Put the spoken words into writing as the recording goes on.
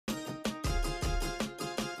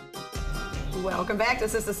Welcome back to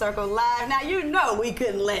Sister Circle Live. Now, you know we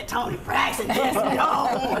couldn't let Toni Braxton just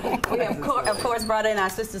go. We, of course, brought in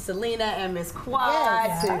our sister Selena and Miss Quad.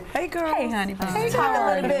 Yes. Hey, girl. Hey, honey. Hey, talk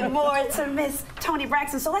a little bit more to Miss Toni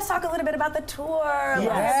Braxton. So let's talk a little bit about the tour.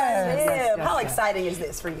 Yes. How exciting is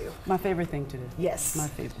this for you? My favorite thing to do. Yes. My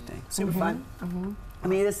favorite thing. Super fun. I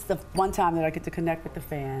mean, this is the one time that I get to connect with the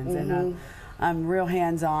fans, and I'm real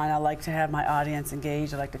hands-on. I like to have my audience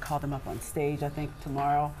engaged. I like to call them up on stage. I think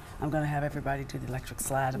tomorrow I'm going to have everybody do the electric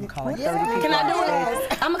slide. I'm calling 30 people. Can I do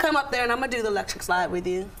it? I'm going to come up there and I'm going to do the electric slide with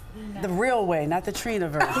you. The real way, not the Trina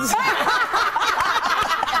version.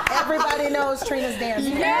 Everybody knows Trina's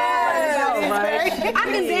dancing. Yes. I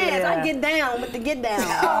can dance. I get down with the get down.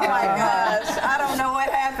 Oh my gosh. I don't know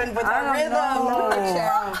what happened with the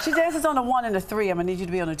rhythm. She dances on the 1 and the 3. I'm going to need you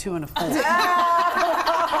to be on the 2 and the 4. Well,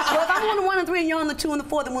 if I'm on the 1 and 3 and you're on the 2 and the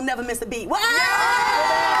 4, then we'll never miss a beat. What?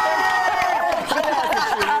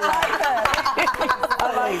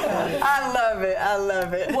 I love it. I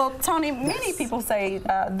love it. Well, Toni, many people say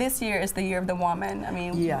this year is the year of the woman. I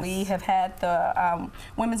mean, we have had the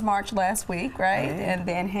Women's March last week, right? And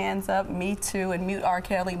then Hands Up, Me Too, and Mute R.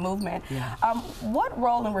 Kelly movement. What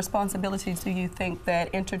role and responsibilities do you think that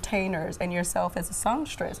entertainers and yourself as a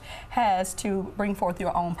songstress has to bring forth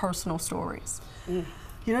your own personal stories?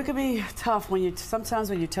 You know, it can be tough when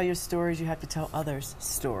sometimes when you tell your stories, you have to tell others'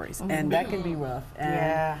 stories, and that can be rough.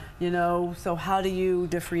 And, you know, so how do you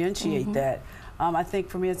differentiate that? I think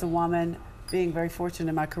for me as a woman, being very fortunate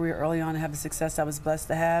in my career early on to have the success I was blessed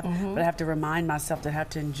to have, but I have to remind myself to have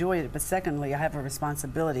to enjoy it. But secondly, I have a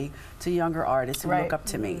responsibility to younger artists who look up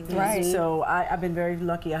to me. So I've been very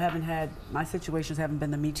lucky. I haven't had, my situations haven't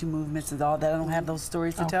been the Me Too movements and all that. I don't have those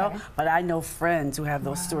stories to tell, but I know friends who have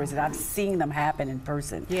those stories, and I've seen them happen in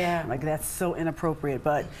person. Like, that's so inappropriate.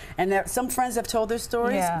 But, and some friends have told their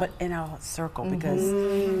stories, but in our circle, because,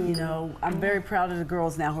 you know, I'm very proud of the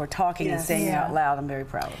girls now who are talking and saying it out loud. I'm very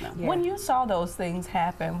proud of them. When you saw those things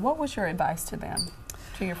happen, what was your advice to them,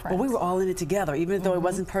 to your friends? Well, we were all in it together. Even though it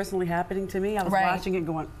wasn't personally happening to me, I was watching it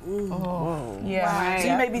going, whoa. So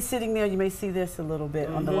you may be sitting there, you may see this a little bit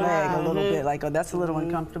on the leg, a little bit, like, oh, that's a little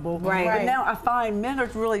uncomfortable. But now I find men are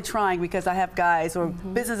really trying, because I have guys or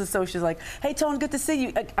business associates like, hey, Toni, good to see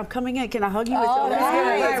you. I'm coming in. Can I hug you?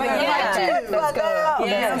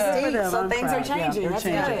 So things are changing. They're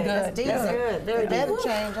changing. Good. They're better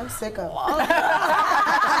change. I'm sick of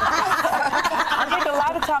I think a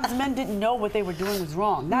lot of times men didn't know what they were doing was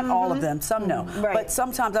wrong. Not all of them, some know. But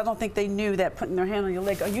sometimes I don't think they knew that putting their hand on your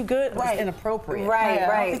leg, are you good? Was inappropriate.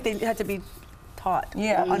 I don't think they had to be taught,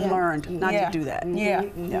 unlearned, not to do that.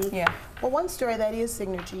 Well, one story that is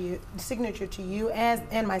signature to you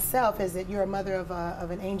and myself is that you're a mother of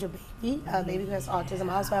an angel baby, a baby who has autism.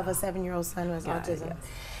 I also have a 7-year-old son who has autism.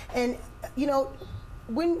 And you know,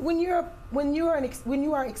 when you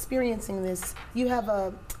are experiencing this, you have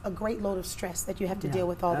a great load of stress that you have to deal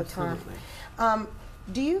with all the time.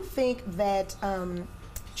 Do you think that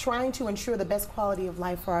trying to ensure the best quality of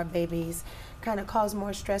life for our babies kind of caused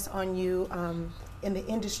more stress on you in the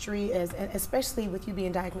industry, especially with you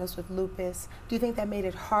being diagnosed with lupus? Do you think that made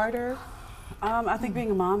it harder? I think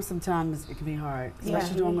being a mom sometimes it can be hard,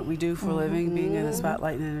 especially doing what we do for a living, being in the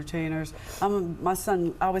spotlight and entertainers. My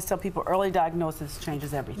son, I always tell people, early diagnosis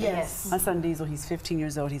changes everything. My son Diesel, he's 15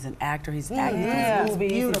 years old. He's an actor. He's acting in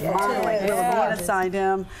movies. He's modeling. Wilhelmina signed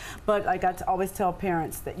him. But I got to always tell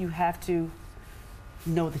parents that you have to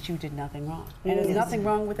know that you did nothing wrong. And there's nothing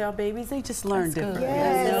wrong with our babies. They just learn different.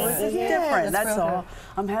 It's different. That's all.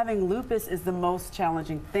 Having lupus is the most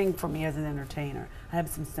challenging thing for me as an entertainer. I have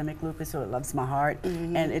systemic lupus, so it loves my heart,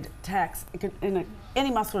 and it attacks any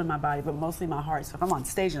muscle in my body, but mostly my heart. So if I'm on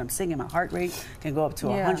stage and I'm singing, my heart rate can go up to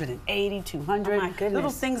 180, 200. Oh my goodness. Little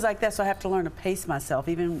things like that, so I have to learn to pace myself,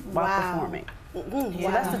 even while performing. So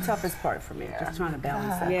that's the toughest part for me, just trying to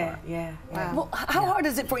balance that part. Well, how hard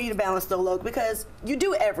is it for you to balance though, Loke? Because you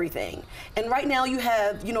do everything, and right now you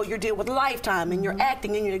have, you know, your deal with Lifetime, and you're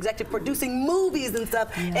acting, and you're executive producing movies and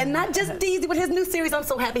stuff, and not just Deezy with his new series. I'm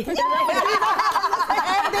so happy.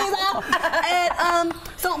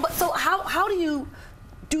 So how do you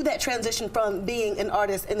do that transition from being an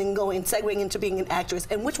artist and then segueing into being an actress,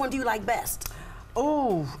 and which one do you like best?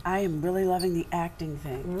 Oh, I am really loving the acting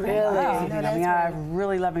thing. Really? I mean, I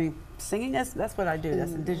really love singing. That's what I do.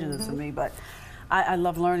 That's indigenous to me. But I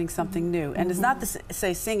love learning something new. And it's not to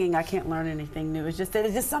say singing, I can't learn anything new. It's just that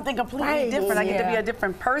it's just something completely different. I get to be a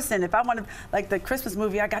different person. If I want to, like the Christmas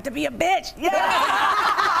movie, I got to be a bitch.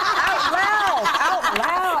 Out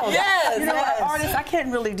loud. Yes. You know, as an artist, I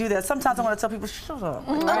can't really do that. Sometimes I want to tell people, shut up.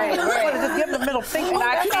 I want to just give them the middle finger.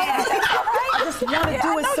 I can't. I just want to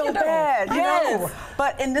do it so bad. You know, cool.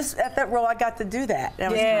 But in at that role, I got to do that.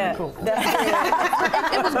 That was kind of cool.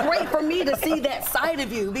 It was great for me to see that side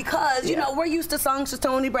of you because, you know, we're used to songs to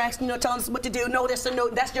Toni Braxton, you know, telling us what to do. No, that's a no,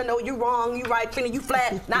 that's your no, you're wrong, you right, Trina, you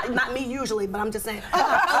flat. Not me usually, but I'm just saying. You know,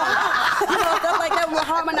 stuff like that, we're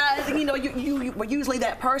harmonizing, you know, you were usually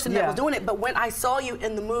that person that was doing it. But when I saw you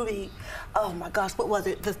in the movie, oh my gosh, what was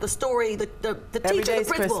it? The story, the teacher, the principal.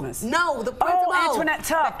 Christmas. No, the principal. Oh, Antoinette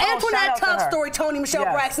Tubb. The Antoinette Tubb story, Toni Michelle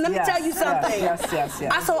Braxton. Let me tell you something. Yes.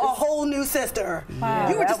 I saw a whole new sister. Wow.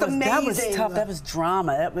 You were just amazing. That was tough. That was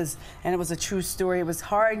drama. And it was a true story. It was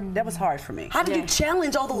hard. That was hard for me. How did you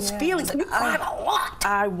challenge all those feelings? You cried a lot.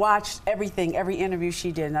 I watched everything, every interview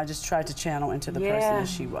she did, and I just tried to channel into the person that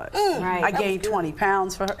she was. Right. I gained 20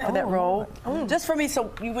 pounds for that role, just for me,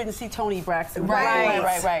 so you wouldn't see Toni Braxton.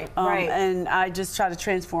 Right. And I just tried to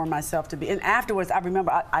transform myself to be. And afterwards, I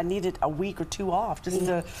remember I needed a week or two off just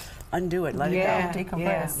to undo it, let it go,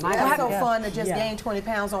 decompress. It was so fun to just gain 20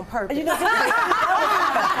 pounds on purpose. You know, oh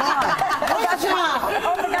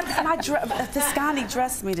my God, Visconti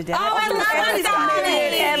dressed me today. Oh, I love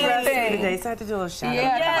Visconti today, so I had to do a little shout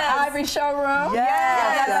out. Ivory showroom.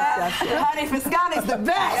 Yes. Honey, Visconti's the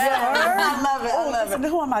best. I love it. I love it. Listen,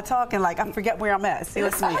 who am I talking like? I forget where I'm at. See,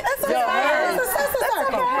 it's me. That's okay.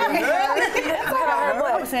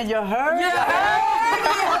 I'm saying you heard?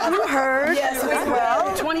 You heard. Yes,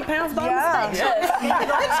 well. 20 pounds by mistake.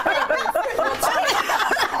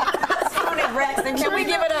 Toni Braxton, can we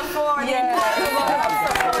give it up for the Toni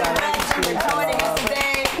Braxton for joining us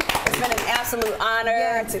today? It's been an absolute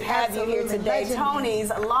honor to have you here today. Toni's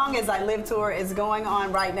Long As I Live tour is going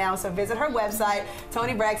on right now, so visit her website,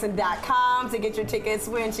 ToniBraxton.com, to get your tickets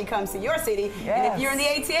when she comes to your city. And if you're in the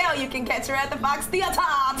ATL, you can catch her at the Fox Theater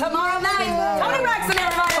tomorrow night. Toni Braxton,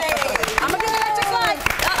 everybody! I'm gonna do the electric slide.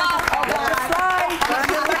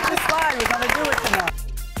 Slide. We're gonna do it tonight.